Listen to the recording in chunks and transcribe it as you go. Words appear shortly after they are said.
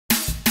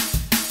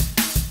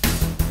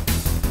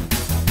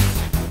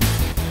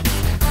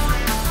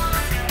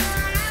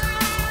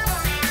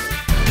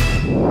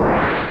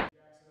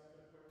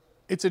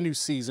It's a new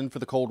season for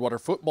the Coldwater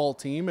football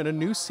team and a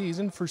new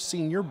season for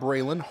senior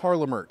Braylen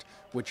Harlamert,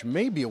 which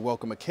may be a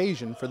welcome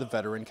occasion for the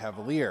veteran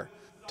Cavalier.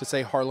 To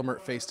say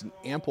Harlamert faced an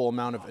ample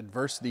amount of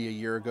adversity a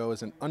year ago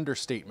is an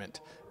understatement,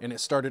 and it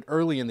started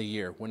early in the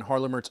year when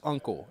Harlamert's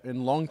uncle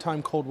and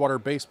longtime Coldwater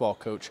baseball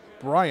coach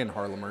Brian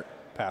Harlamert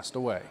passed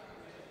away.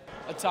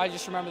 I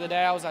just remember the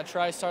day I was at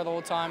TriStar the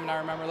whole time, and I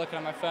remember looking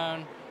at my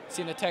phone,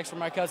 seeing the text from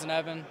my cousin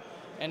Evan,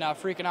 and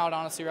freaking out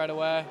honestly right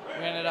away.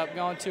 We ended up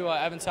going to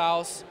Evan's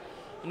house,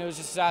 and it was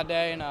just a sad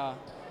day and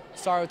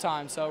sorrow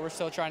time. So we're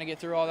still trying to get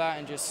through all that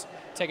and just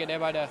take it day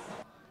by day.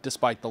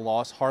 Despite the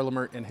loss,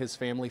 Harlamert and his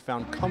family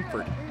found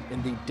comfort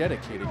in the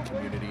dedicated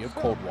community of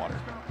Coldwater.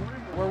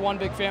 We're one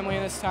big family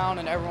in this town,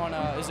 and everyone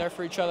is there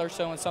for each other.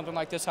 So when something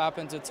like this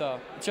happens, it's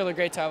really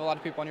great to have a lot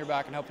of people on your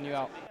back and helping you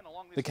out.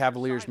 The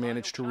Cavaliers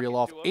managed to reel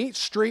off 8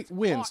 straight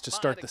wins to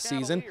start the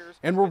season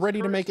and were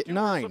ready to make it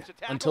 9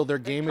 until their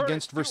game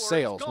against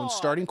Versailles when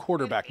starting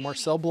quarterback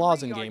Marcel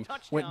Blasingame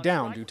went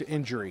down due to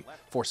injury,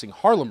 forcing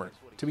Harlamert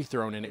to be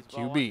thrown in at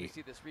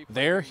QB.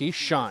 There he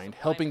shined,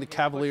 helping the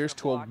Cavaliers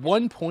to a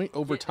 1-point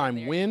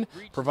overtime win,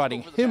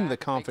 providing him the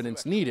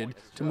confidence needed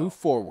to move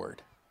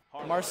forward.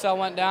 Marcel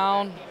went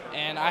down,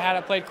 and I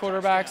hadn't played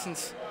quarterback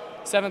since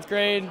 7th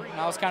grade,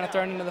 and I was kind of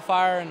thrown into the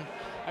fire. And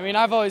I mean,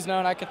 I've always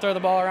known I could throw the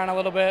ball around a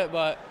little bit,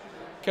 but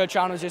Coach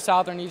Allen was just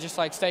out there, and you just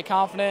stay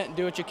confident,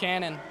 do what you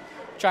can, and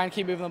try and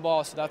keep moving the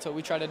ball. So that's what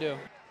we try to do.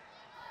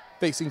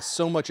 Facing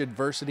so much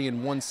adversity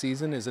in one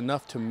season is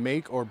enough to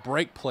make or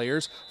break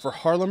players. For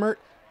Harlamert,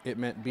 it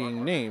meant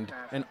being named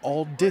an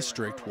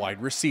all-district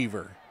wide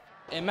receiver.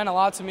 It meant a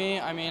lot to me.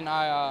 I mean,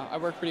 I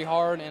worked pretty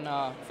hard, and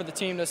for the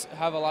team to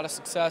have a lot of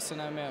success,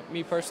 and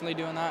me personally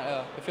doing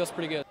that, it feels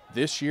pretty good.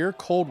 This year,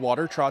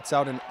 Coldwater trots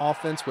out an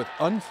offense with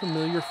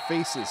unfamiliar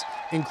faces,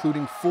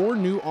 including 4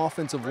 new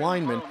offensive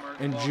linemen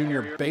and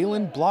junior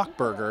Braylen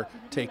Blockberger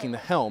taking the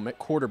helm at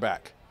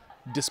quarterback.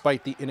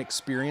 Despite the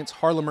inexperience,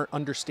 Harlamert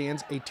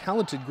understands a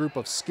talented group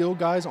of skill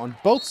guys on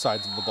both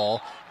sides of the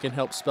ball can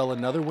help spell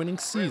another winning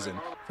season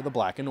for the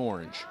Black and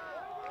Orange.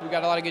 We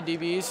got a lot of good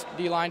DBs.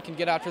 D-line can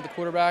get after the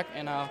quarterback,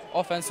 and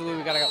offensively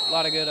we got a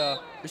lot of good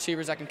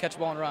receivers that can catch the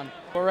ball and run.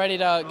 We're ready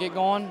to get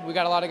going. We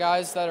got a lot of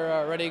guys that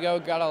are ready to go.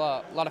 Got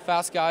a lot of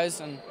fast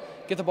guys, and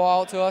get the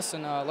ball out to us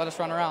and let us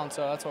run around.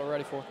 So that's what we're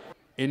ready for.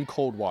 In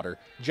Coldwater,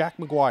 Jack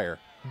McGuire,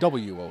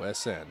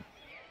 WOSN.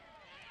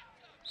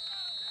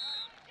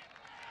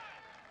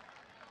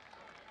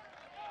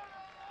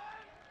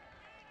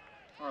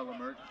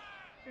 Harlamert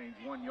gains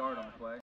 1 yard on the play.